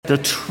the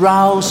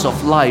trials of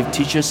life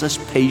teaches us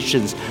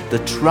patience.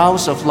 The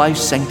trials of life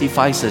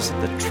sanctifies us.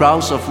 The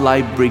trials of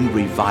life bring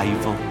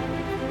revival.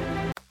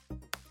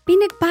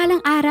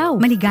 Pinagpalang araw,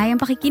 maligayang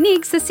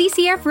pakikinig sa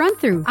CCF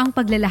Run-Through, ang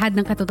paglalahad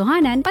ng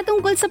katotohanan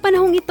patungkol sa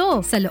panahong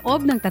ito sa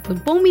loob ng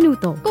 30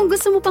 minuto. Kung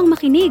gusto mo pang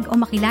makinig o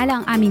makilala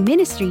ang aming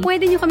ministry,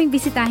 pwede nyo kaming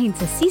bisitahin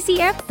sa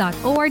ccf.org.ph.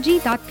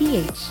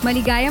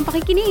 Maligayang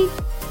pakikinig!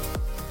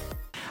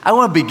 I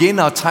want to begin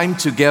our time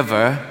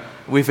together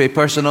with a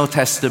personal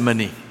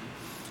testimony.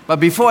 But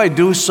before I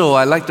do so,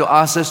 I'd like to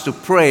ask us to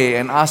pray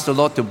and ask the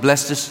Lord to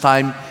bless this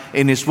time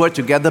in His Word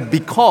together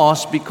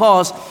because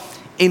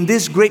in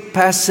this great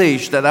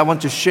passage that I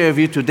want to share with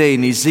you today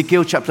in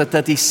Ezekiel chapter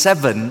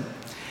 37,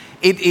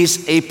 it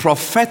is a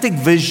prophetic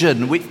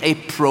vision with a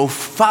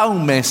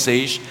profound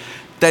message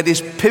that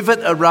is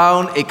pivoted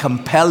around a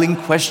compelling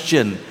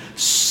question.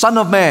 Son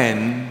of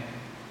man,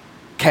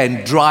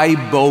 can dry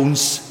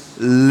bones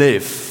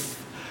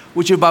live?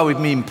 Would you bow with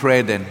me in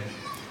prayer then?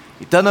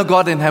 Eternal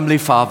God and Heavenly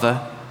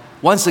Father,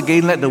 once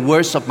again let the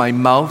words of my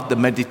mouth, the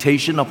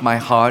meditation of my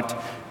heart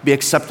be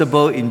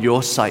acceptable in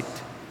your sight.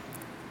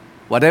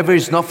 Whatever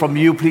is not from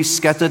you, please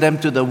scatter them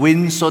to the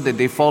wind so that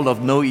they fall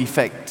of no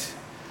effect.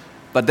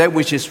 But that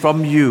which is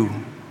from you,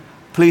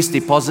 please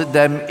deposit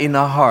them in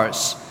our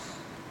hearts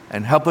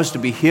and help us to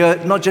be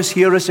not just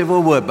hearers of your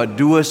word, but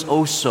doers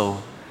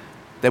also,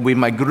 that we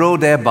might grow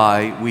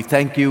thereby. We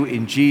thank you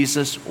in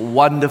Jesus'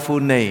 wonderful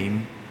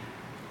name.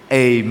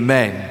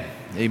 Amen.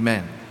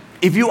 Amen.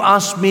 If you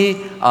ask me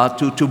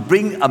to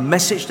bring a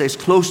message that is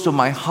close to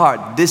my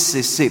heart, this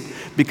is it.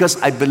 Because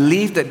I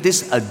believe that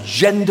this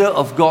agenda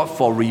of God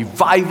for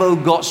revival,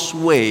 God's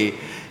way,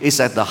 is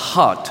at the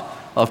heart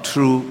of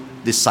true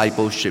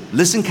discipleship.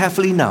 Listen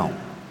carefully now.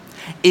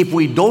 If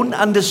we don't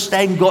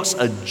understand God's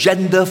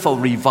agenda for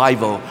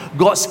revival,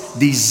 God's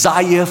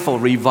desire for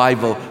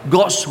revival,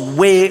 God's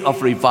way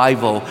of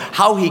revival,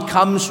 how He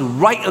comes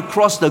right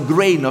across the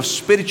grain of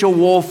spiritual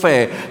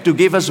warfare to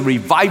give us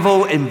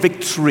revival and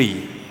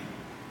victory,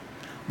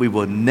 we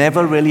will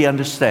never really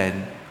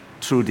understand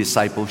true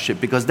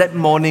discipleship. Because that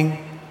morning,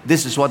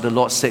 this is what the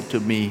Lord said to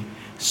me: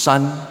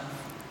 son,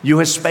 you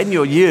have spent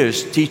your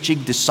years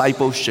teaching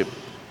discipleship.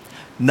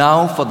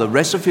 Now, for the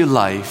rest of your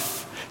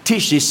life,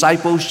 teach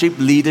discipleship,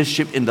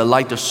 leadership in the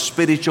light of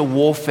spiritual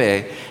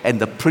warfare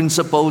and the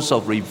principles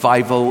of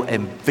revival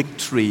and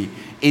victory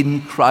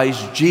in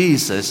Christ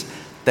Jesus,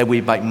 that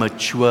we might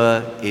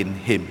mature in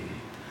Him.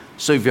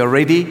 So if you're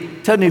ready,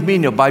 turn with me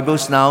in your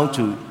Bibles now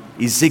to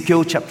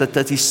Ezekiel chapter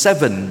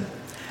 37,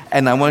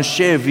 and I want to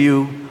share with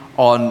you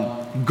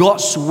on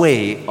God's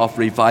way of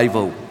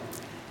revival.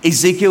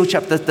 Ezekiel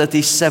chapter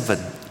 37,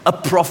 a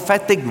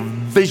prophetic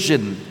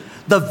vision,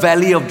 the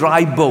valley of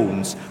dry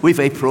bones, with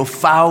a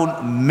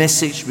profound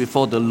message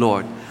before the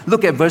Lord.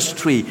 Look at verse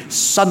 3.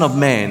 Son of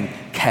man,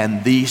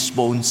 can these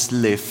bones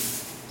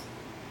live?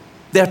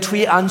 There are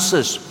three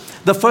answers.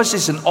 The first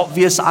is an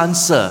obvious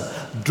answer.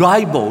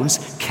 Dry bones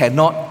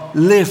cannot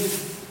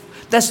live.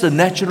 That's the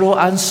natural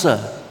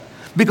answer.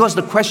 Because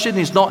the question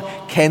is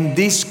not, can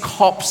this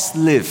corpse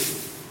live?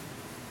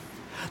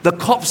 The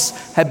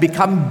corpse have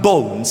become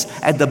bones,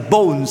 and the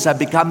bones have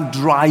become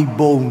dry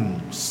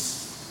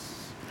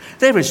bones.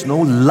 There is no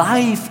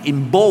life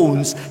in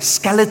bones,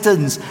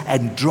 skeletons,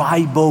 and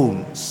dry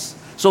bones.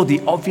 So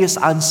the obvious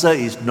answer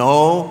is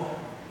no,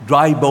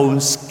 dry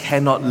bones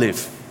cannot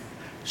live.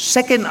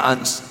 Second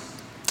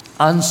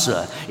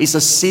answer is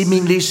a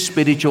seemingly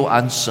spiritual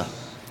answer.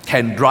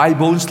 Can dry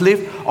bones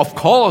live? Of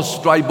course,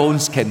 dry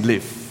bones can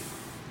live.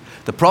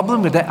 The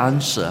problem with that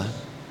answer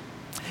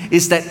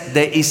is that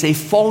there is a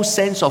false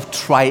sense of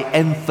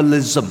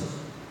triumphalism.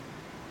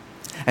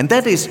 And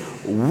that is,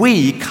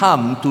 we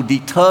come to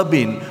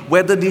determine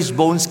whether these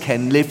bones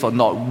can live or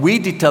not. We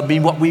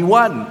determine what we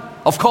want.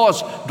 Of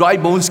course, dry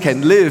bones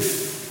can live,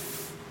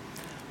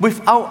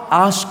 without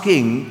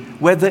asking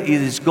whether it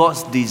is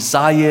God's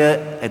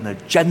desire and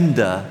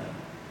agenda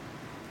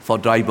for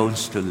dry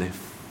bones to live.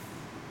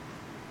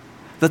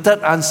 The third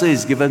answer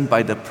is given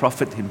by the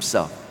prophet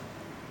himself.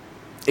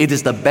 It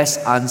is the best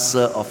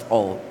answer of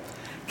all.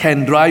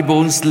 Can dry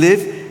bones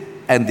live?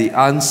 And the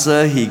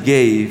answer he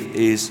gave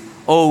is,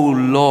 O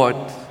Lord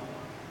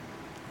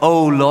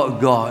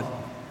God,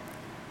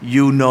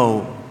 you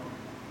know.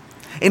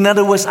 In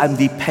other words, I'm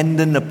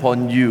dependent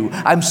upon you.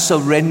 I'm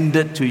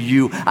surrendered to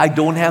you. I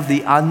don't have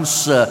the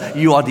answer.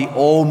 You are the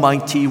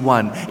Almighty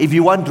One. If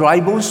you want dry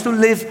bones to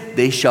live,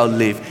 they shall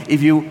live.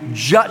 If you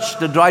judge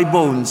the dry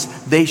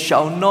bones, they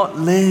shall not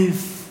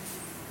live.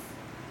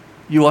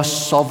 You are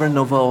sovereign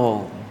over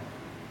all.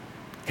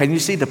 Can you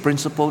see the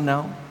principle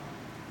now?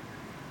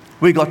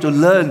 We got to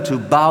learn to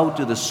bow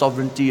to the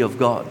sovereignty of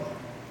God.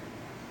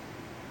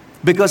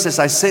 Because as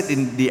I said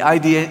in the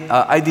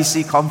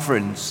IDC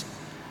conference,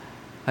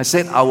 I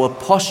said our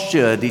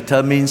posture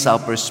determines our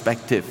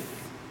perspective.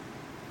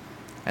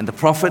 And the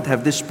prophet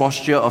have this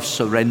posture of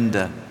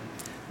surrender,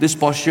 this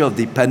posture of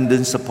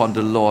dependence upon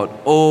the Lord.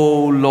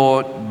 Oh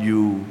Lord,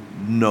 you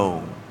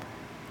know.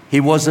 He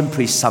wasn't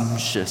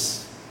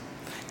presumptuous.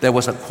 There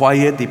was a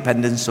quiet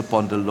dependence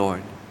upon the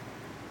Lord.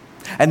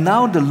 And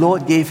now the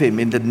Lord gave him,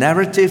 in the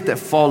narrative that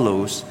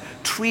follows,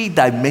 3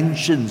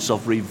 dimensions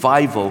of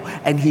revival,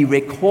 and he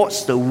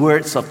records the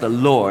words of the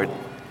Lord.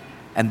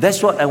 And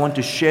that's what I want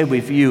to share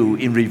with you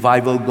in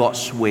Revival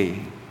God's Way.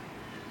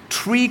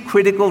 3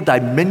 critical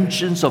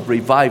dimensions of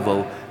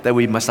revival that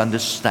we must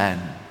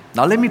understand.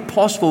 Now let me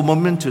pause for a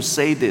moment to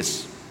say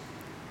this.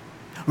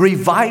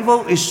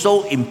 Revival is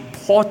so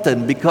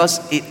important because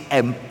it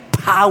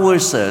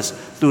empowers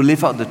us to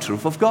live out the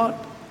truth of God.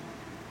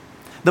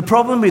 The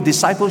problem with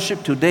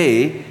discipleship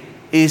today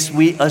is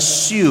we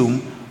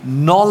assume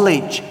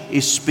knowledge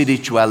is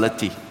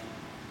spirituality.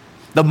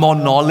 The more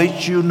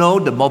knowledge you know,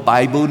 the more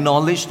Bible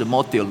knowledge, the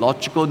more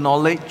theological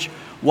knowledge,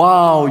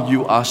 wow,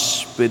 you are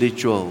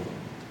spiritual.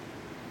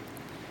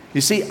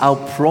 You see, our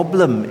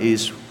problem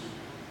is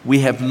we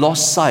have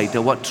lost sight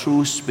of what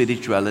true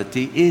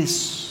spirituality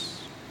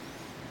is.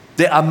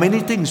 There are many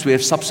things we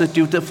have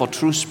substituted for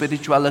true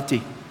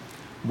spirituality,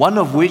 one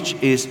of which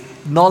is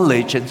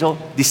knowledge. And so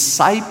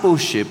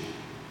discipleship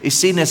is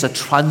seen as a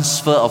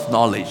transfer of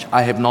knowledge.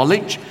 I have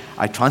knowledge,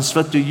 I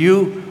transfer to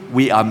you,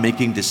 we are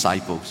making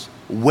disciples.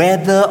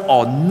 Whether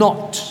or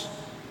not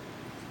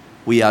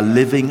we are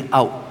living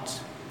out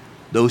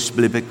those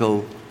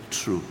biblical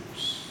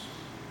truths.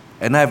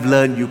 And I've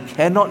learned you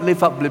cannot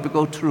live up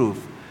biblical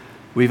truth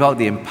without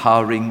the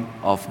empowering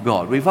of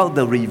God, without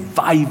the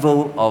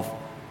revival of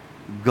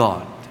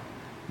God.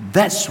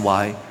 That's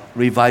why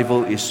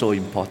revival is so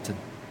important.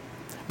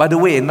 By the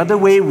way, another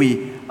way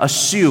we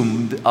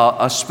assumed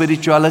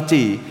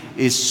spirituality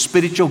is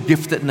spiritual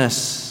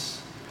giftedness.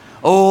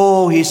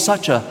 Oh, he's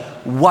such a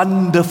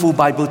wonderful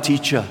Bible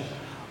teacher.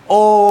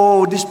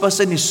 Oh, this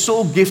person is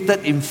so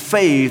gifted in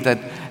faith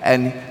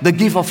and the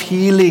gift of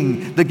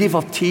healing, the gift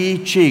of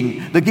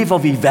teaching, the gift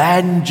of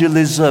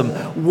evangelism.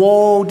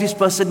 Whoa, this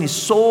person is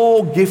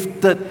so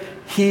gifted.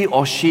 He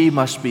or she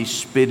must be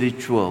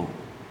spiritual.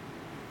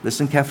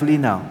 Listen carefully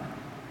now.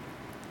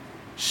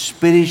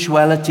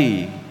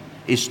 Spirituality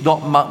is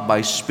not marked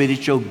by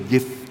spiritual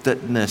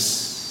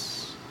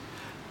giftedness.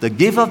 The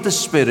gift of the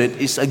Spirit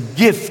is a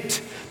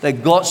gift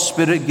that God's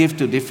Spirit gives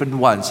to different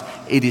ones.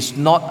 It is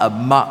not a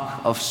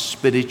mark of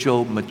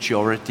spiritual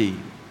maturity.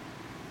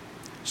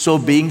 So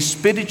being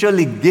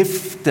spiritually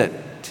gifted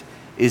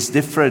is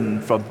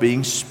different from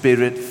being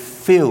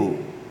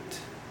Spirit-filled.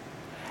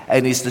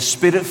 And it's the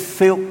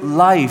Spirit-filled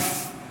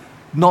life,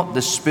 not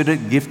the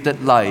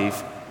Spirit-gifted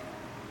life,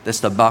 that's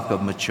the mark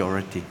of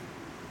maturity.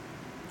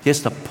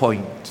 Here's the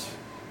point.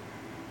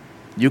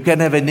 You can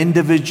have an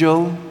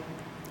individual,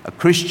 a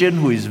Christian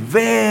who is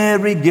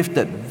very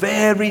gifted,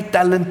 very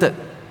talented,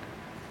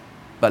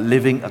 but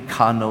living a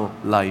carnal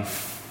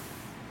life,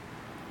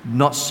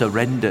 not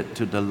surrendered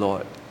to the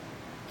Lord.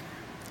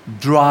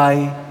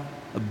 Dry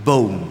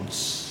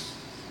bones.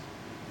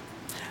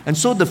 And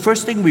so the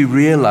first thing we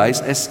realize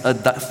as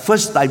a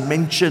first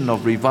dimension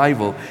of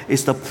revival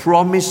is the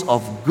promise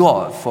of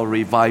God for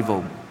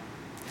revival.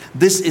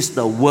 This is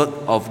the work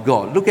of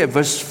God. Look at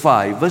verse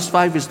 5. Verse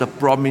 5 is the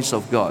promise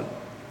of God.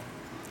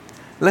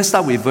 Let's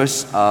start with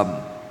verse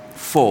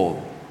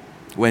 4.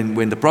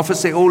 When the prophet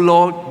said, "Oh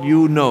Lord,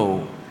 you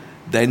know,"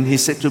 then he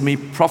said to me,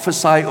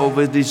 "Prophesy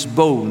over these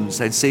bones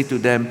and say to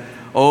them,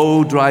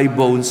 O dry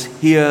bones,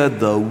 hear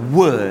the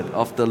word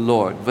of the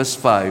Lord." Verse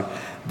 5.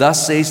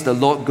 "Thus says the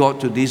Lord God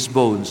to these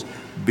bones,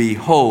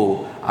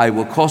 Behold, I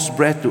will cause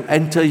breath to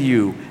enter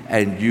you,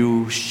 and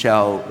you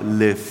shall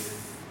live."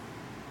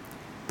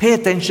 Pay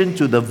attention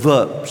to the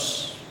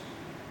verbs.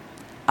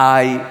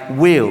 I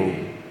will,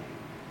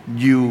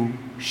 you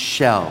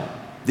shall.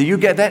 Do you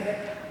get that?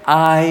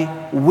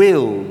 I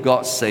will,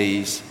 God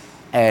says,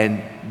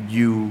 and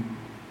you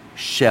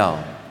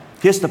shall.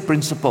 Here's the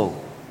principle.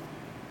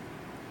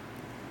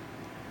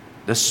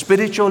 The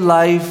spiritual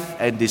life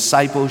and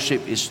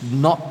discipleship is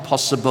not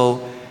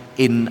possible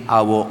in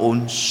our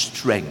own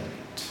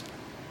strength.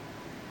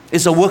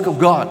 It's a work of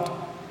God.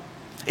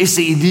 It's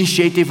the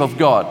initiative of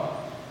God.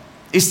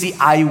 It's the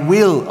I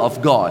will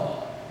of God.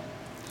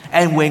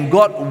 And when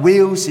God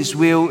wills His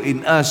will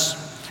in us,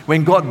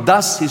 when God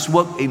does His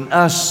work in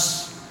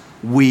us,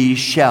 we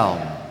shall.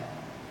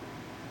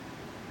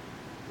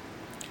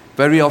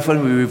 Very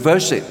often we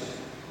reverse it.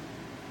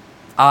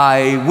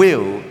 I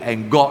will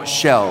and God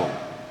shall.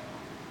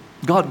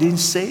 God didn't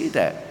say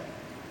that.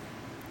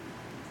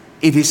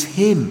 It is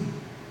Him,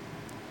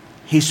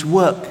 His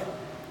work,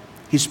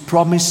 His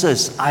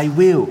promises, I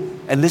will.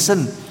 And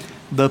listen,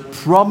 the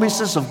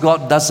promises of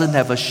God doesn't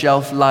have a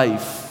shelf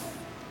life.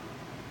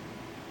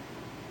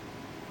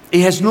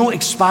 It has no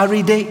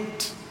expiry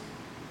date.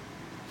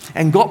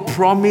 And God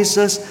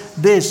promises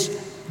this: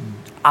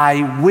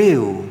 I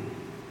will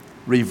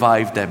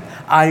revive them.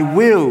 I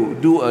will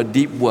do a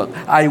deep work.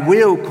 I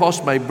will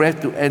cause my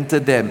breath to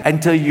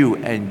enter you,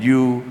 and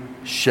you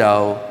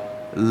shall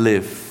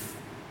live.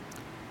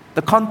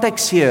 The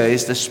context here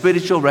is the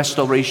spiritual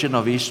restoration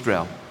of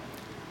Israel,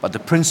 but the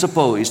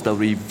principle is the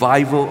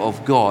revival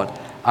of God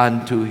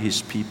unto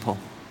His people.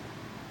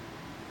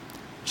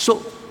 So,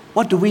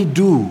 what do we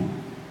do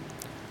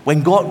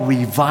when God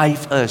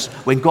revives us,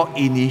 when God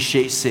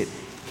initiates it?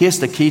 Here's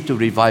the key to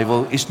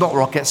revival. It's not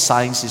rocket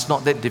science. It's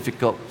not that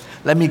difficult.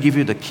 Let me give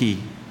you the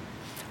key.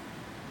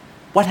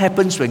 What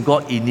happens when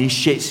God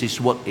initiates His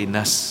work in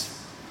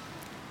us?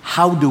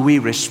 How do we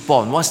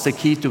respond? What's the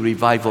key to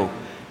revival?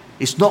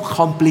 It's not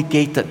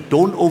complicated.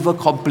 Don't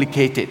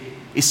overcomplicate it.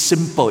 It's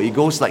simple. It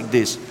goes like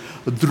this.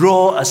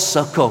 Draw a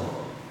circle.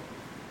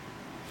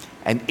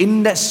 And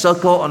in that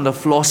circle on the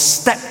floor,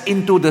 step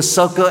into the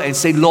circle and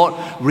say, Lord,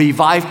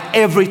 revive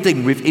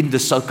everything within the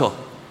circle.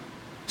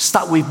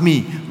 Start with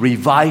me.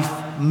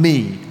 Revive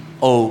me,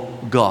 oh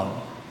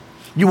God.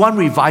 You want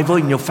revival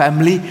in your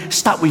family?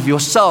 Start with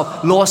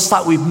yourself. Lord,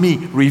 start with me.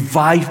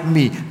 Revive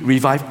me.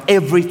 Revive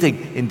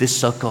everything in this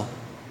circle.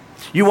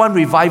 You want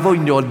revival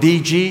in your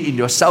DG, in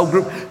your cell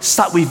group?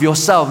 Start with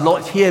yourself.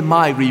 Lord, here am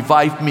I.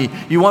 Revive me.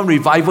 You want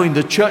revival in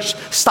the church?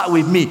 Start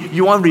with me.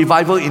 You want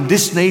revival in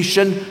this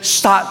nation?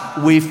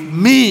 Start with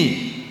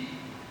me.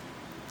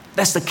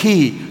 That's the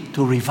key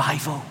to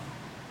revival.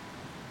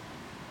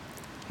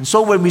 And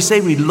so when we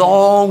say we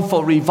long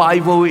for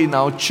revival in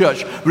our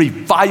church,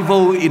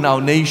 revival in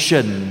our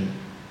nation,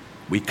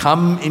 we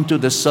come into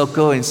the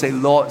circle and say,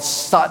 Lord,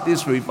 start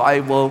this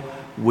revival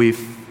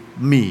with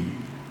me.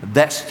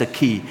 That's the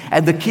key.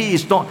 And the key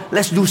is not,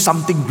 let's do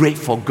something great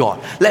for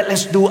God.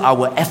 Let's do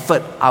our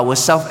effort, our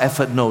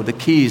self-effort. No, the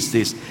key is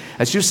this.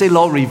 As you say,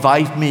 Lord,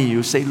 revive me,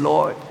 you say,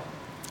 Lord,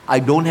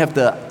 I don't have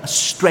the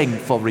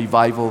strength for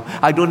revival.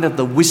 I don't have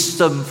the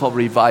wisdom for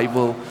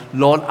revival.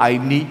 Lord, I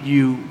need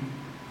you.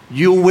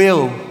 You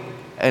will,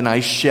 and I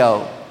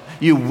shall.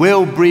 You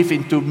will breathe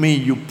into me.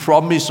 You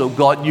promise, oh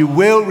God. You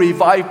will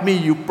revive me.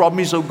 You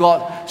promise, oh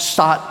God.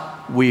 Start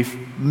with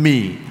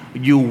me.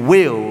 You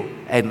will,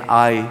 and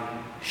I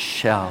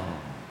shall.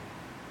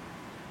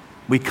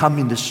 We come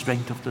in the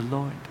strength of the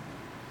Lord.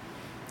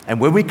 And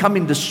when we come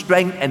in the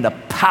strength and the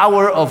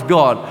power of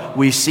God,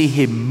 we see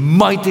Him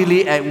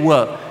mightily at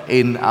work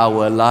in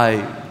our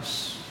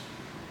lives.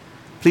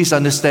 Please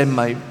understand,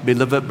 my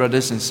beloved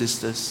brothers and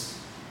sisters.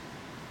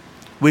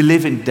 We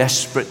live in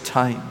desperate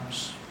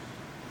times.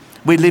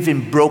 We live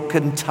in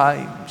broken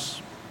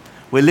times.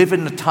 We live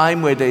in a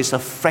time where there is a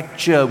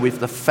fracture with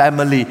the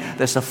family.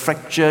 There's a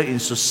fracture in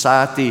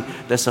society.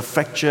 There's a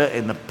fracture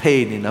and a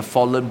pain in a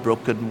fallen,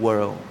 broken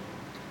world.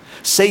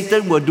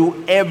 Satan will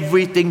do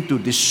everything to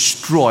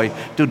destroy you,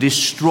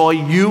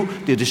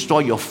 to destroy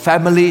your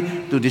family,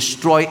 to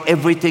destroy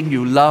everything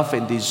you love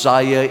and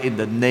desire in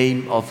the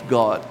name of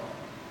God.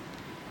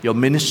 Your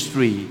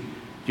ministry,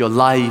 your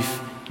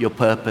life, your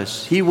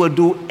purpose. He will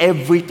do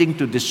everything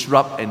to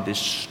disrupt and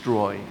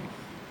destroy.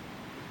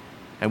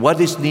 And what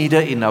is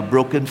needed in our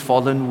broken,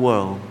 fallen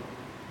world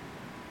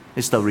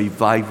is the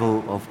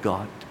revival of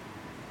God.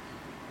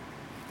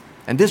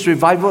 And this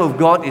revival of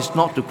God is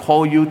not to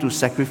call you to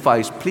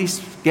sacrifice. Please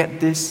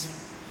get this.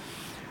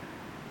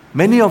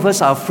 Many of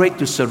us are afraid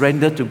to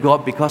surrender to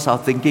God because our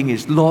thinking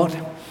is, Lord,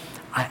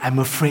 I'm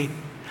afraid.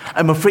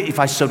 I'm afraid if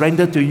I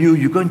surrender to you,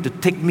 you're going to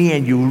take me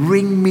and you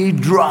wring me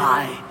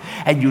dry.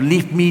 And you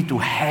leave me to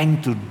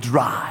hang to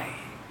dry.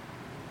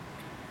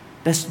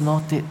 That's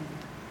not it.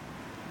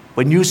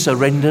 When you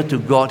surrender to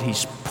God, He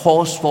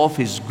pours forth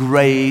His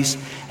grace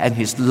and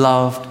His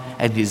love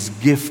and His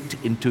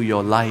gift into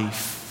your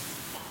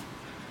life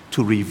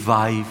to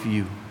revive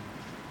you,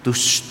 to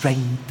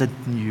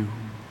strengthen you.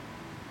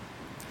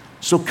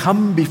 So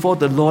come before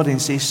the Lord and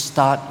say,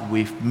 start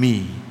with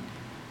me.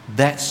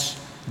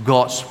 That's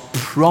God's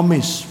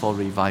promise for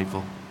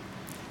revival.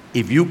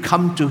 If you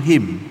come to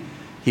Him,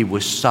 He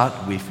will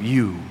start with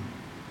you,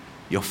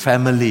 your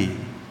family,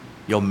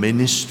 your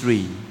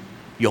ministry,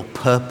 your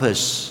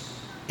purpose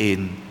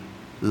in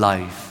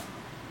life,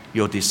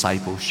 your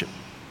discipleship.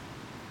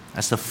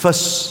 That's the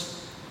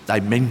first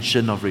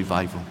dimension of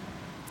revival.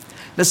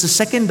 There's the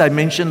second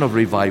dimension of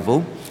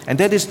revival, and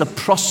that is the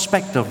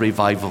prospect of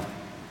revival.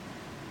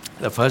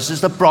 The first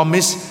is the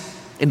promise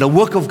in the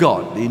work of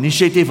God, the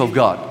initiative of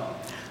God.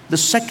 The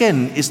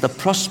second is the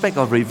prospect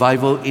of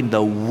revival in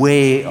the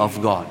way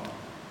of God.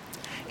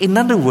 In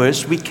other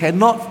words, we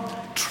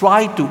cannot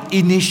try to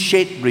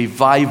initiate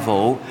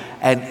revival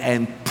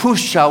and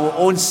push our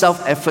own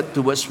self-effort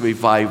towards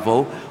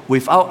revival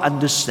without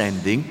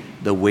understanding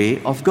the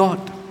way of God.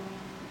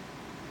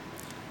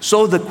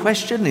 So the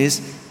question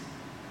is,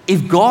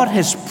 if God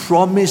has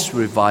promised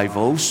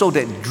revival so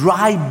that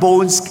dry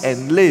bones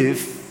can live,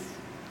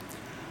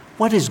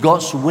 what is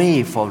God's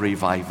way for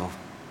revival?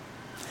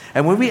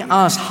 And when we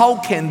ask, how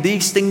can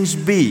these things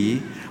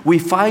be, we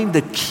find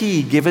the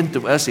key given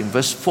to us in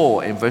verse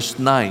 4 and verse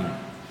 9.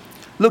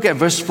 Look at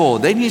verse 4.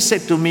 Then He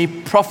said to me,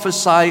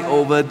 prophesy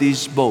over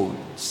these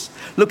bones.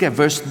 Look at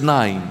verse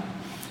 9.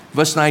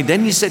 Verse 9,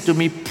 then He said to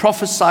me,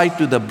 prophesy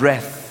to the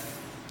breath.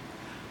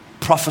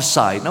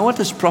 Prophesy. Now what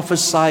does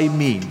prophesy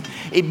mean?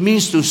 It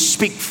means to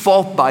speak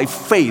forth by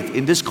faith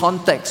in this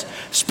context.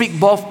 Speak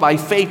forth by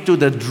faith to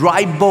the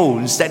dry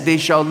bones that they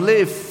shall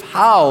live.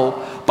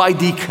 How? By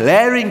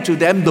declaring to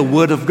them the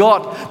word of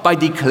God, by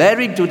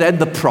declaring to them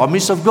the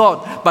promise of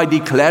God, by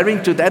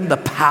declaring to them the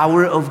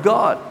power of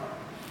God.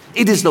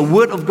 It is the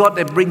word of God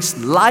that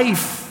brings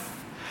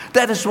life.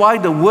 That is why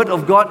the Word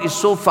of God is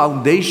so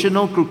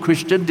foundational to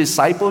Christian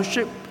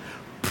discipleship.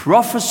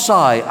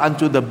 Prophesy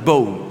unto the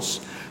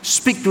bones.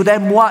 Speak to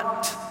them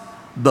what?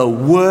 The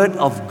Word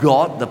of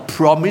God, the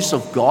promise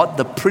of God,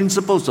 the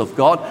principles of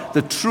God,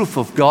 the truth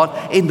of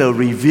God in the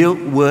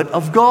revealed Word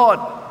of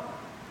God.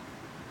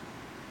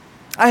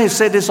 I have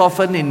said this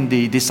often in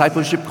the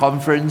discipleship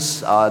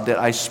conference that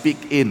I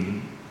speak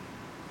in.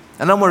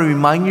 And I want to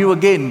remind you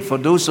again, for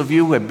those of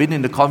you who have been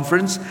in the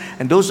conference,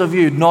 and those of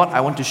you who not, I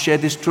want to share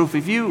this truth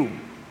with you.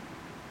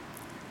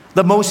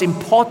 The most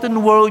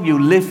important world you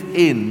live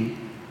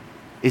in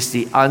is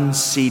the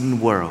unseen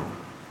world.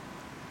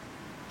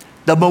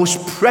 The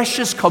most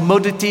precious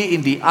commodity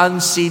in the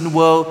unseen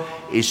world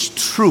is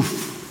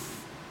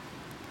truth.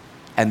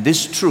 And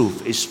this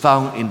truth is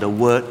found in the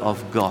Word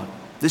of God.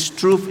 This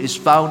truth is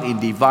found in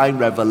divine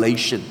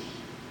revelation.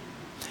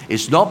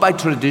 It's not by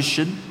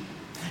tradition.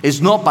 It's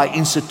not by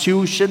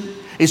institution.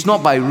 It's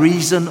not by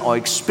reason or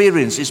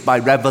experience. It's by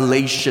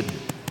revelation.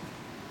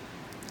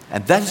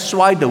 And that's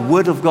why the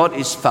Word of God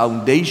is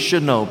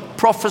foundational.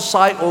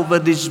 Prophesy over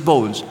these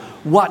bones.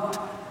 What?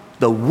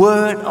 The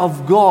Word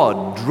of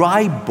God,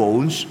 dry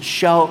bones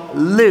shall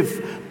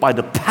live by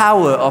the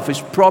power of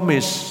His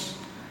promise,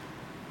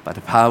 by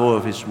the power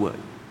of His Word.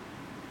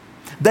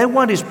 Then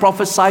what is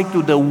prophesied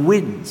to the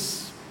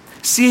winds?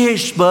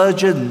 C.H.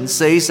 Spurgeon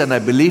says, and I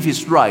believe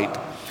he's right,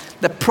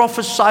 that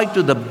prophesy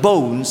to the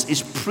bones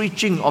is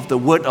preaching of the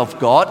Word of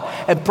God,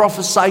 and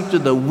prophesy to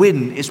the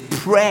wind is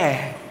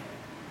prayer.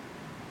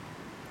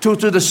 To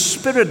the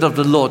Spirit of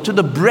the Lord, to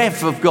the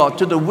breath of God,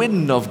 to the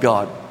wind of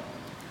God.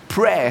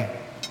 Prayer.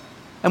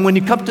 And when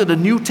you come to the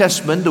New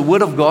Testament, the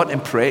Word of God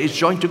and prayer is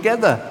joined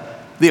together.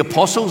 The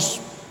apostles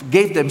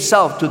gave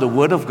themselves to the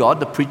Word of God,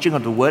 the preaching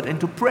of the Word, and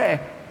to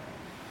prayer.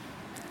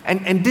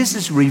 And this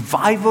is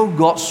revival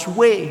God's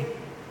way.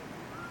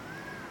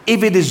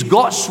 If it is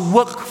God's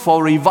work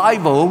for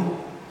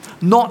revival,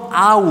 not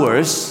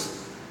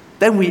ours,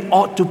 then we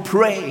ought to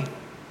pray.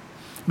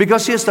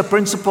 Because here's the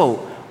principle.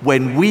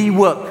 When we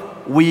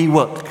work, we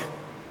work.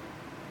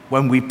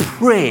 When we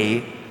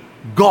pray,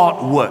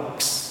 God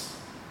works.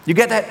 You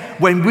get that?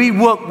 When we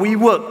work, we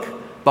work.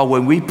 But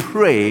when we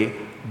pray,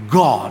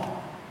 God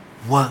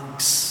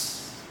works.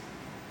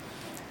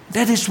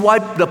 That is why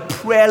the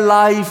prayer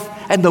life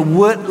and the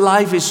word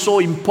life is so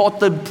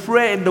important.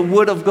 Prayer and the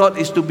Word of God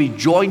is to be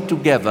joined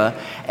together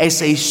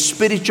as a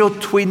spiritual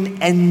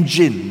twin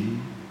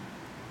engine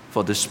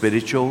for the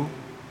spiritual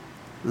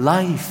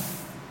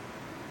life.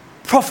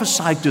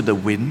 Prophesy to the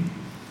wind,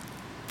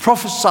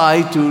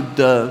 prophesy to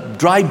the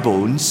dry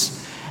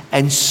bones,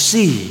 and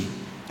see.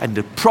 And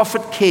the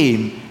prophet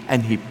came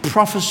and he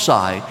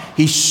prophesied.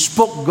 He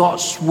spoke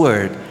God's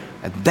word.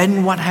 And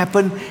then what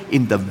happened?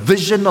 In the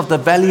vision of the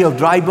valley of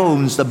dry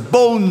bones, the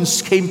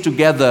bones came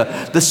together,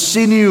 the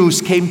sinews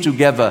came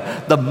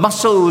together, the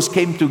muscles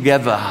came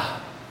together.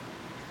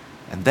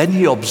 And then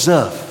he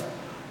observed,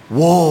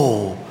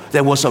 whoa,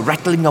 there was a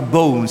rattling of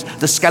bones.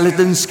 The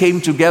skeletons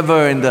came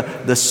together and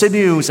the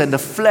sinews and the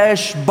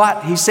flesh.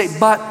 But, he said,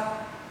 but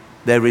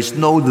there is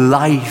no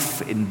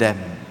life in them.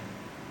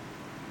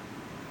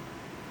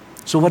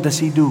 So what does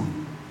he do?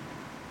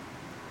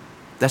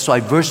 That's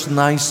why verse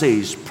 9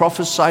 says,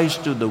 prophesies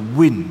to the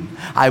wind,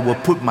 I will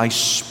put my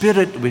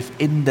spirit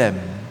within them,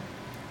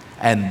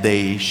 and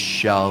they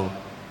shall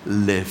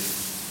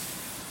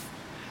live.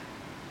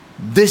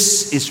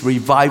 This is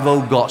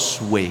revival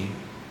God's way.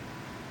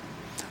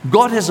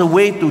 God has a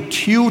way to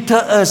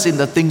tutor us in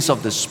the things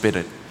of the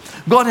Spirit.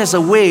 God has a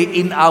way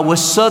in our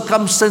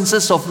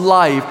circumstances of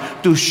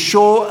life to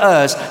show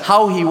us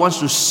how He wants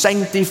to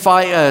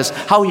sanctify us,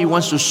 how He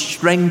wants to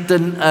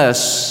strengthen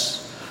us,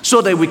 so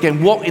that we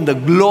can walk in the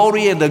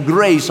glory and the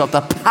grace of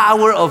the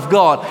power of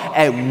God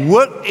and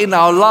work in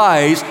our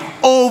lives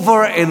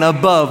over and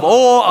above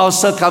all our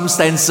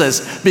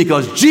circumstances,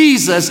 because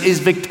Jesus is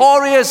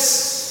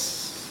victorious.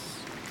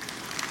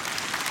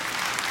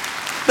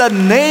 The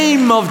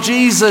name of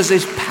Jesus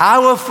is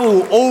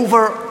powerful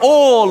over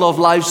all of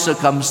life's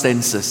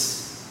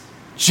circumstances.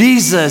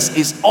 Jesus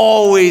is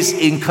always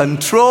in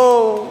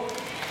control.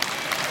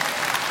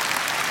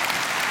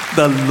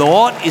 The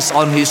Lord is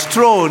on His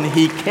throne.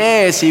 He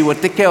cares. He will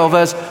take care of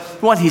us.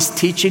 What He's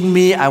teaching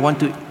me, I want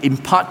to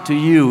impart to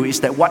you,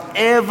 is that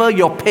whatever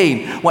your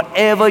pain,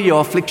 whatever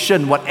your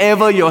affliction,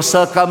 whatever your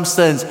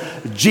circumstance,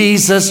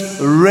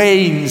 Jesus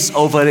reigns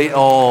over it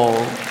all.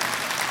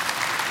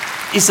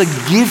 It's a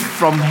gift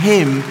from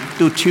Him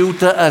to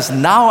tutor us.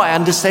 Now I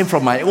understand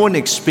from my own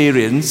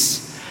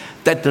experience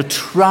that the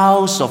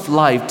trials of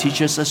life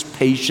teaches us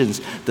patience.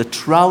 The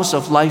trials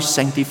of life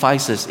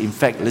sanctifies us. In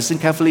fact, listen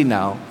carefully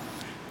now.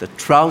 The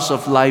trials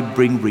of life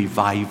bring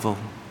revival.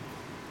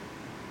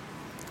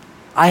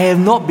 I have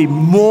not been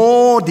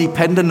more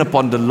dependent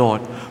upon the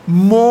Lord,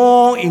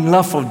 more in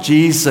love of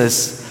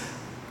Jesus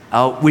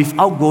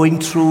without going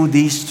through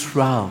these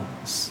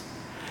trials.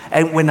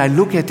 And when I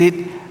look at it,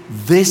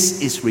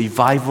 this is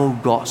revival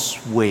God's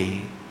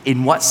way.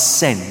 In what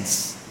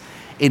sense?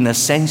 In a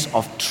sense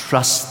of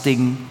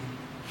trusting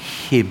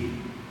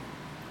Him.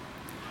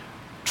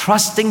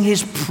 Trusting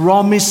His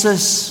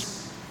promises.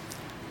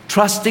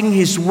 trusting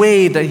His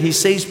way that He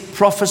says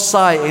prophesy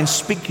and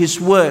speak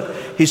His word,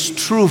 His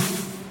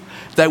truth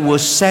that will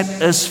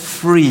set us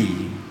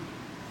free.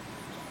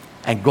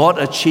 And God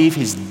achieved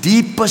His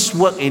deepest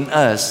work in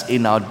us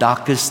in our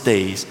darkest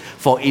days.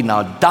 For in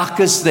our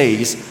darkest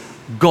days,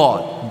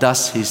 God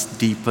does His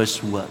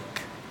deepest work.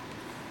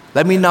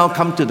 Let me now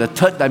come to the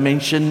third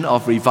dimension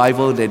of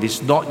revival that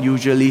is not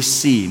usually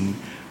seen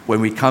when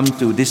we come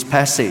to this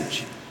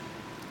passage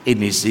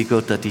in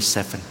Ezekiel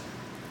 37.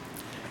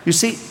 You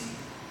see,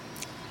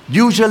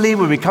 usually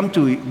when we come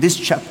to this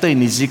chapter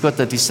in Ezekiel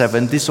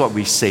 37, this is what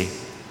we say.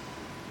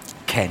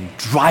 Can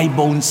dry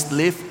bones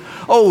live?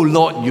 Oh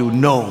Lord, you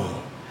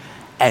know.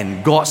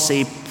 And God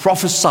said,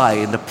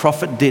 prophesy, and the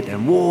prophet did,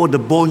 and whoa, the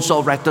bones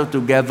all rattled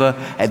together,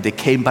 and they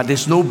came, but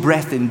there's no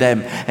breath in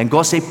them. And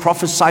God said,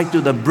 prophesy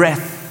to the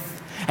breath,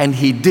 and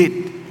He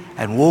did.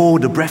 And whoa,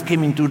 the breath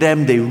came into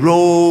them, they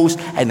rose,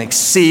 an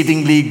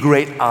exceedingly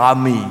great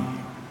army.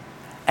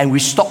 And we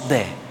stop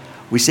there.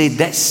 We say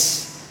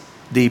that's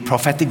the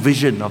prophetic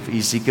vision of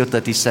Ezekiel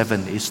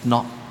 37. It's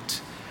not.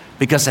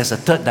 Because there's a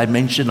third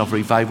dimension of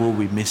revival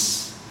we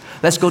miss.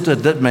 Let's go to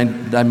the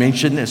third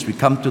dimension as we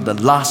come to the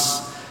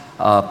last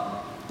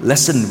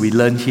lesson we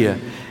learn here.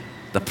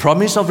 The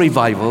promise of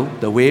revival,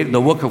 the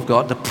work of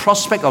God, the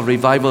prospect of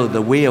revival,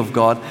 the way of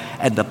God,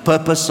 and the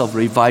purpose of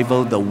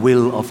revival, the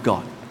will of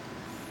God.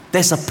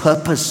 There's a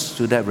purpose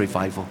to that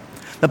revival.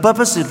 The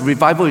purpose of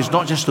revival is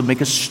not just to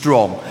make us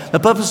strong. The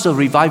purpose of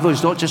revival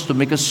is not just to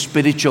make us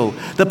spiritual.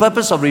 The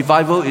purpose of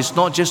revival is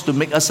not just to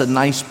make us a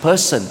nice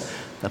person.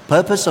 The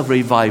purpose of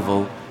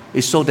revival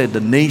is so that the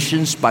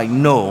nations might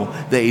know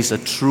there is a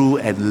true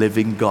and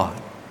living God.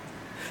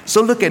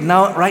 So look at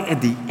now, right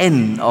at the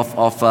end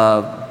of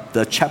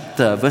the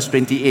chapter, verse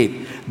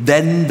 28.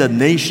 Then the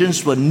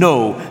nations will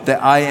know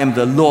that I am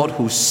the Lord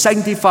who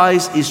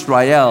sanctifies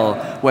Israel,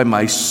 where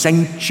my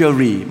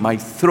sanctuary, my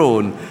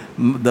throne,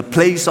 the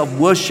place of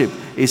worship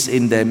is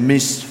in their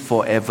midst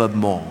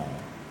forevermore.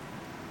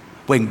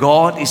 When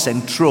God is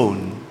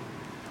enthroned,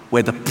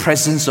 where the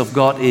presence of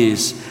God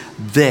is,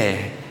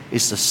 there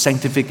is the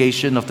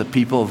sanctification of the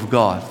people of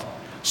God,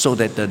 so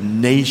that the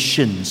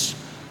nations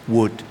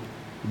would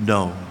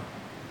know.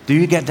 Do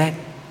you get that?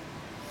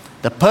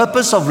 The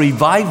purpose of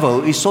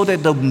revival is so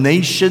that the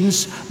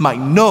nations might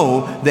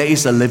know there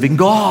is a living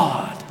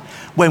God.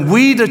 When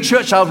we, the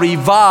church, are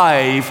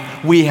revived,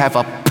 we have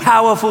a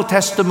powerful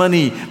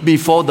testimony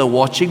before the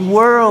watching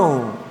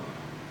world.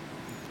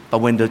 But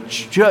when the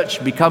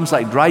church becomes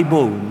like dry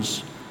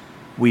bones,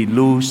 we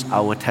lose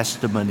our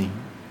testimony.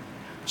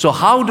 So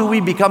how do we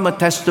become a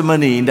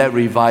testimony in that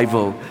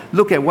revival?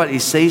 Look at what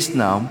it says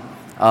now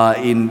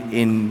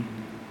in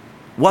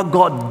what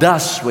God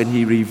does when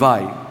He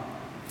revived.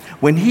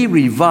 When He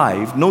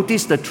revived,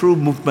 notice the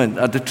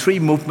three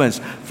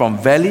movements from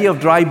Valley of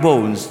Dry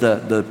Bones.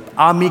 The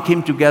army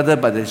came together,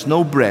 but there's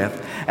no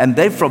breath. And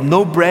then from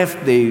no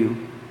breath, the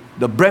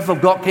breath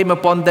of God came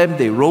upon them.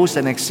 They rose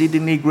an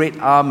exceedingly great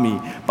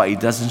army, but it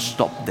doesn't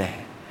stop there.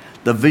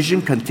 The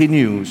vision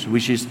continues,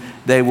 which is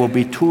there will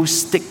be two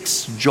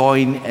sticks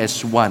joined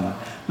as one.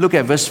 Look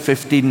at verse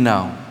 15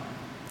 now.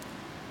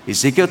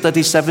 Ezekiel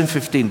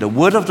 37:15. The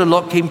word of the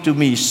Lord came to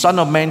me, Son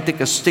of man, take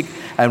a stick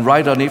and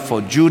write on it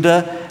for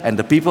Judah and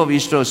the people of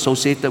Israel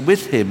associated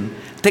with him.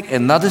 Take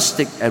another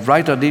stick and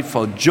write on it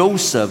for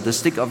Joseph, the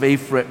stick of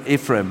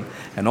Ephraim,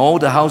 and all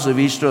the house of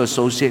Israel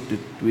associated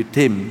with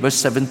him. Verse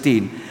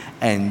 17.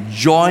 And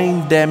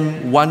join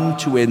them one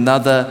to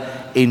another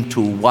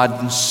into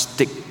one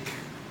stick.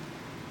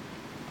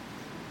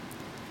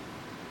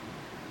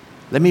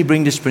 Let me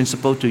bring this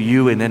principle to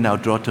you and then I'll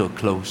draw to a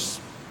close.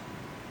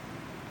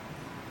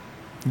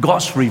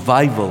 God's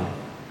revival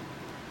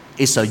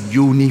is a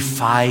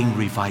unifying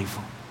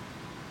revival.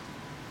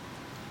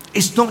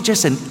 It's not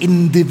just an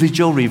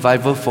individual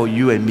revival for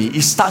you and me.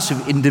 It starts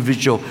with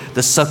individual.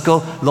 The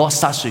circle, Lord,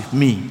 starts with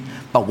me.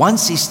 But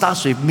once it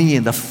starts with me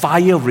and the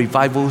fire of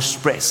revival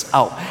spreads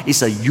out,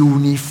 it's a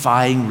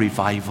unifying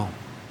revival.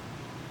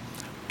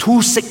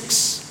 2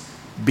 sticks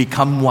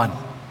become one.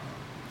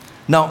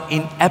 Now,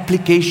 in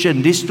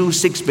application, these 2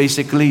 sticks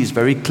basically is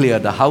very clear.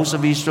 The house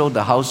of Israel,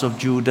 the house of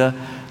Judah,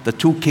 the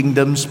 2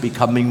 kingdoms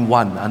becoming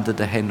one under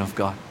the hand of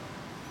God.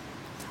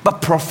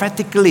 But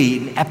prophetically,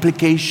 in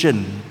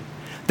application,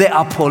 there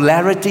are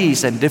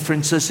polarities and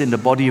differences in the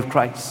body of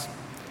Christ.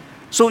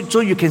 So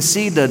you can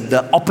see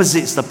the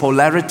opposites, the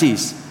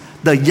polarities.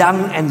 The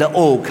young and the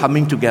old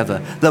coming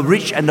together. The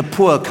rich and the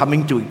poor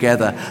coming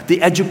together.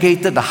 The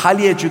educated, the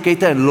highly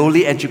educated and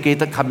lowly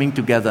educated coming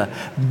together.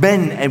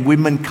 Men and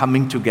women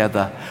coming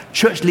together.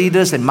 Church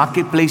leaders and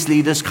marketplace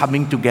leaders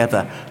coming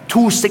together.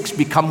 2 sticks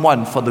become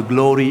one for the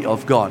glory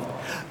of God.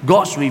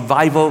 God's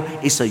revival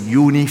is a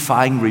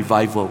unifying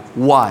revival.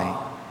 Why?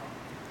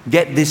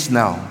 Get this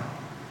now.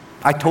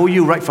 I told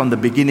you right from the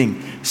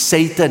beginning,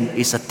 Satan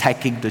is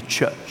attacking the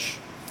church.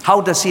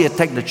 How does he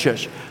attack the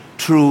church?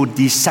 Through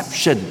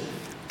deception,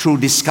 through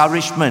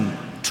discouragement,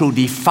 through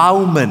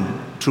defilement,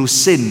 through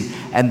sin,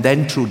 and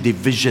then through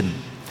division.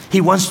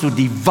 He wants to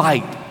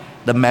divide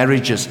the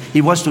marriages.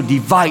 He wants to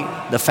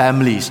divide the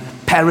families.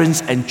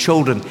 parents and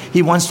children.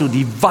 He wants to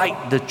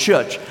divide the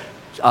church.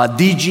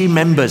 DG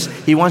members.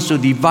 He wants to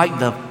divide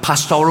the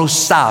pastoral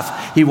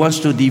staff. He wants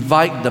to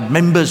divide the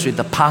members with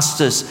the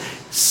pastors.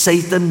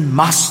 Satan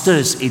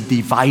masters in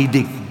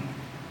dividing.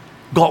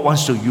 God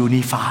wants to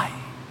unify.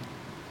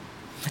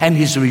 And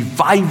his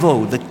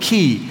revival, the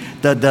key,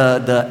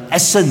 the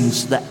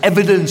essence, the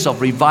evidence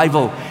of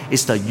revival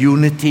is the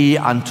unity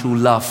unto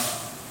love.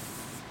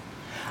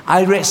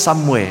 I read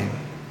somewhere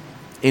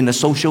in the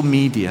social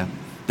media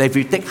that if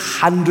you take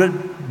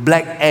 100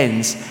 black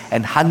ants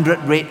and 100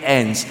 red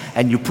ants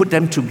and you put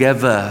them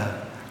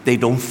together, they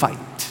don't fight.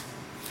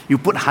 You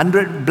put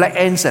 100 black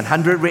ants and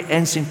 100 red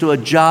ants into a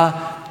jar,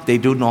 they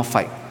do not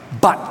fight.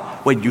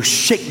 But when you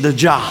shake the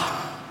jar,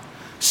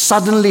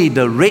 suddenly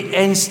the red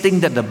ants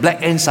think that the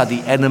black ants are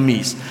the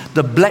enemies.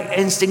 The black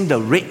ants think the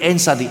red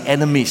ants are the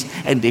enemies,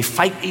 and they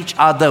fight each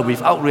other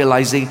without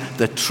realizing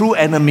the true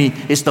enemy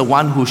is the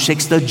one who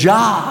shakes the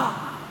jar.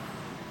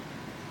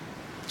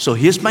 So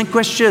here's my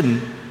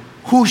question.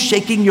 Who's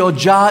shaking your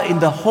jar in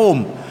the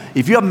home?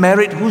 If you're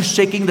married, who's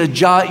shaking the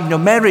jar in your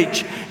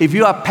marriage? If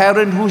you are a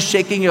parent, who's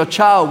shaking your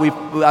child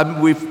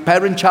with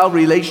parent-child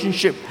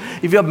relationship?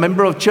 If you're a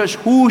member of church,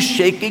 who's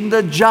shaking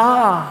the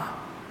jar?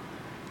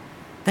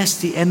 That's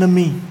the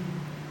enemy.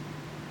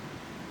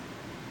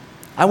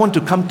 I want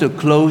to come to a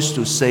close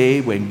to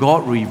say when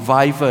God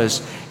revives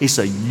us, it's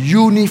a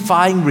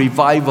unifying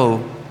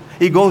revival.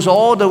 It goes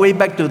all the way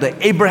back to the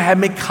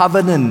Abrahamic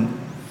covenant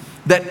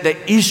that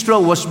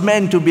Israel was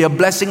meant to be a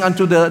blessing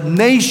unto the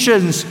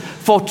nations.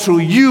 For through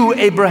you,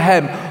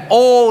 Abraham,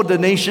 all the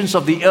nations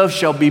of the earth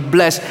shall be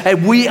blessed.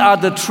 And we are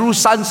the true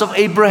sons of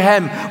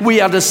Abraham.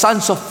 We are the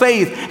sons of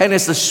faith. And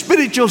as the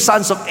spiritual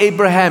sons of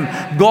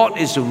Abraham, God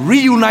is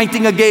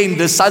reuniting again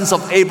the sons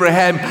of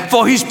Abraham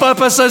for his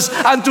purposes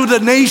unto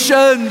the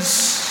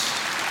nations.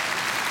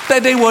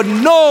 That they will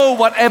know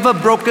whatever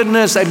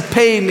brokenness and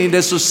pain in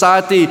the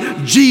society,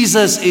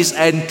 Jesus is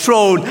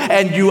enthroned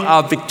and you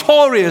are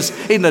victorious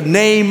in the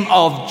name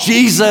of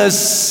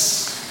Jesus.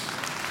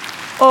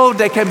 Oh,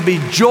 there can be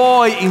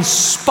joy in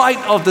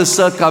spite of the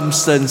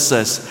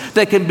circumstances.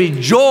 There can be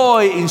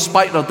joy in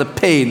spite of the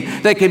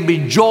pain. There can be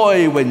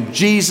joy when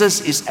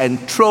Jesus is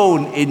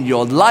enthroned in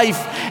your life,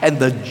 and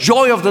the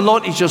joy of the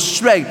Lord is your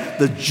strength.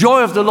 The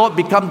joy of the Lord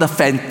becomes the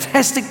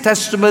fantastic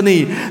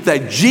testimony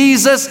that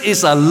Jesus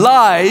is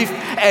alive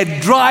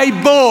and dry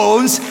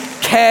bones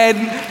can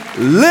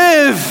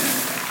live.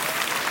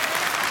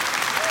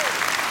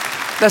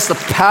 That's the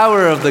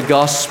power of the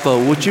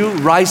gospel. Would you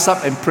rise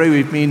up and pray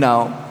with me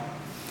now?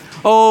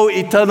 Oh,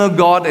 eternal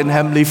God and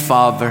Heavenly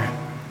Father,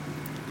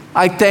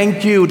 I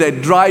thank you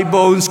that dry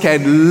bones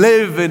can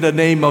live in the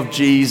name of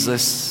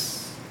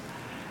Jesus.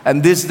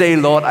 And this day,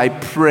 Lord, I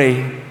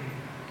pray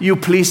you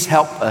please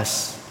help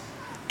us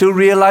to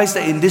realize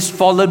that in this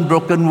fallen,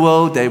 broken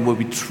world, there will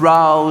be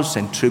trials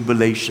and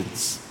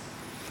tribulations.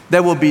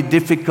 There will be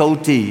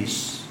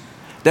difficulties.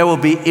 There will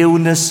be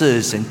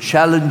illnesses and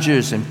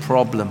challenges and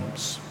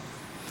problems.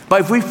 But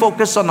if we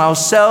focus on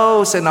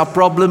ourselves and our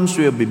problems,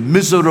 we will be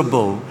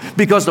miserable.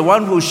 Because the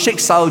one who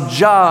shakes our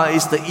jar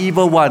is the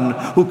evil one,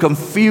 who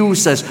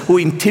confuses us, who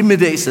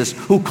intimidates us,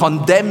 who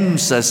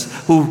condemns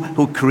us,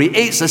 who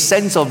creates a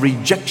sense of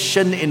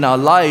rejection in our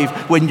life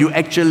when you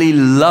actually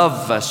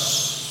love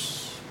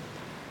us.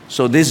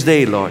 So this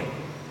day, Lord,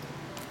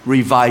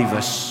 revive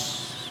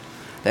us.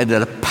 And in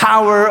the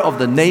power of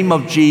the name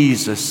of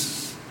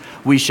Jesus,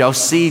 we shall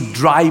see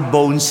dry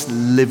bones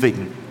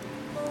living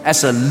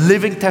as a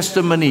living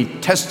testimony,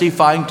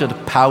 testifying to the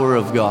power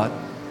of God.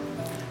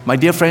 My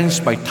dear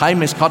friends, my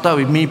time is caught up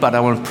with me, but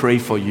I want to pray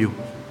for you.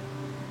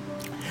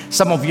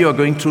 Some of you are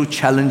going through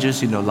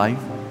challenges in your life.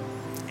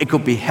 It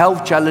could be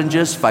health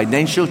challenges,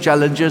 financial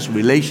challenges,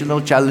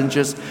 relational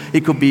challenges.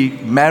 It could be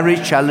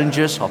marriage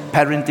challenges or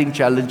parenting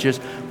challenges,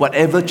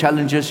 whatever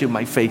challenges you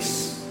might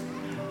face.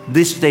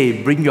 This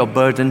day, bring your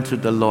burden to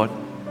the Lord.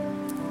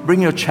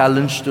 Bring your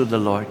challenge to the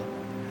Lord.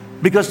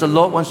 Because the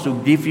Lord wants to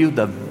give you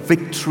the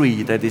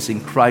victory that is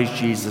in Christ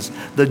Jesus.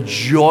 The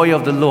joy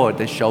of the Lord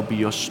that shall be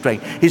your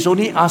strength. He's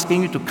only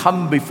asking you to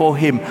come before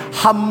Him.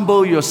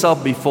 Humble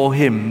yourself before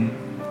Him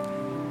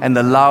and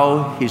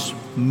allow His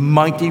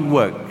mighty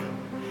work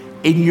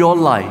in your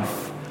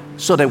life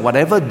so that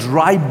whatever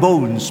dry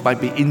bones might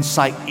be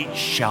inside, it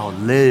shall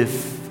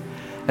live.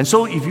 And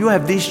so if you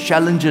have these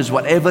challenges,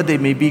 whatever they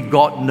may be,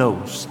 God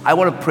knows. I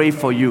want to pray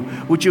for you.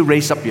 Would you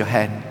raise up your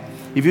hand?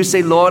 If you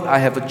say, Lord, I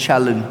have a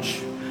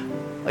challenge.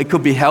 It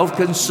could be health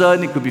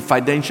concern, it could be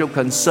financial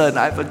concern.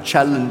 I have a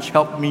challenge.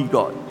 Help me,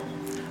 God.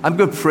 I'm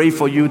going to pray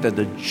for you that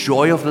the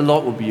joy of the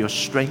Lord will be your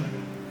strength,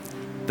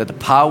 that the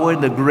power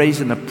and the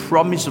grace and the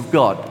promise of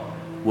God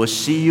will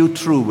see you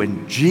through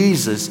when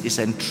Jesus is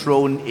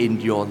enthroned in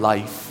your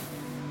life.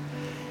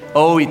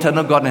 Oh,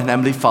 eternal God and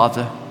Heavenly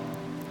Father,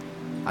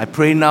 I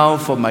pray now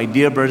for my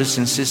dear brothers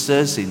and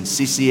sisters in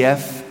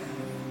CCF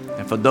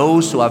and for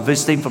those who are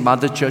visiting from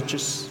other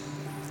churches.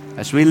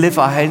 As we lift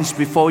our hands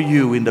before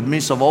you in the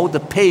midst of all the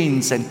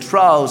pains and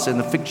trials and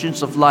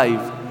afflictions of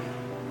life,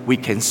 we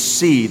can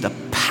see the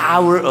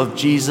power of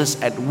Jesus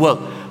at work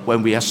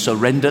when we are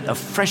surrendered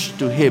afresh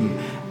to Him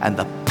and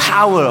the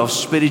power of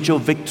spiritual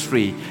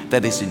victory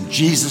that is in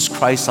Jesus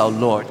Christ our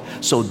Lord.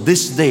 So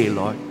this day,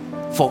 Lord,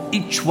 for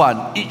each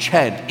one, each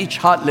hand, each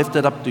heart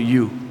lifted up to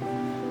You,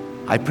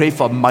 I pray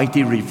for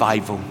mighty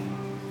revival.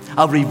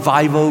 A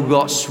revival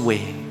God's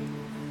way.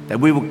 That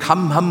we will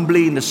come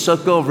humbly in the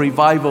circle of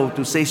revival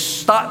to say,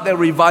 start the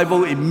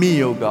revival in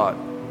me, oh God.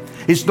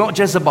 It's not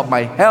just about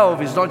my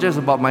health. It's not just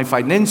about my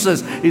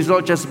finances. It's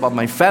not just about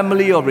my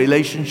family or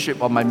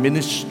relationship or my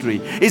ministry.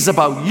 It's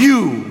about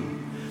You,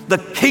 the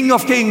King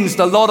of Kings,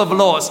 the Lord of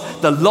Lords,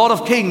 the Lord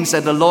of Kings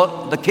and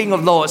the King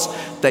of Lords,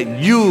 that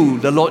You,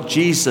 the Lord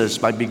Jesus,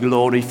 might be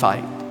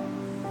glorified.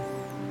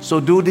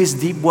 So do this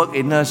deep work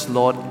in us,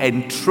 Lord.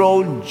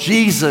 Enthrone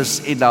Jesus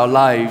in our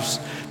lives,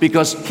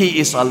 because He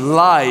is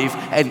alive,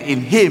 and in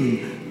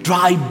Him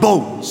dry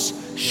bones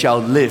shall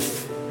live.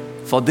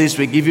 For this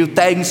we give You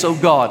thanks, O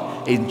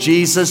God, in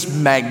Jesus'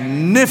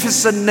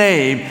 magnificent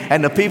name.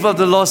 And the people of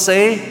the Lord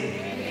say,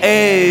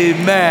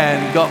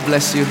 Amen. God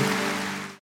bless you.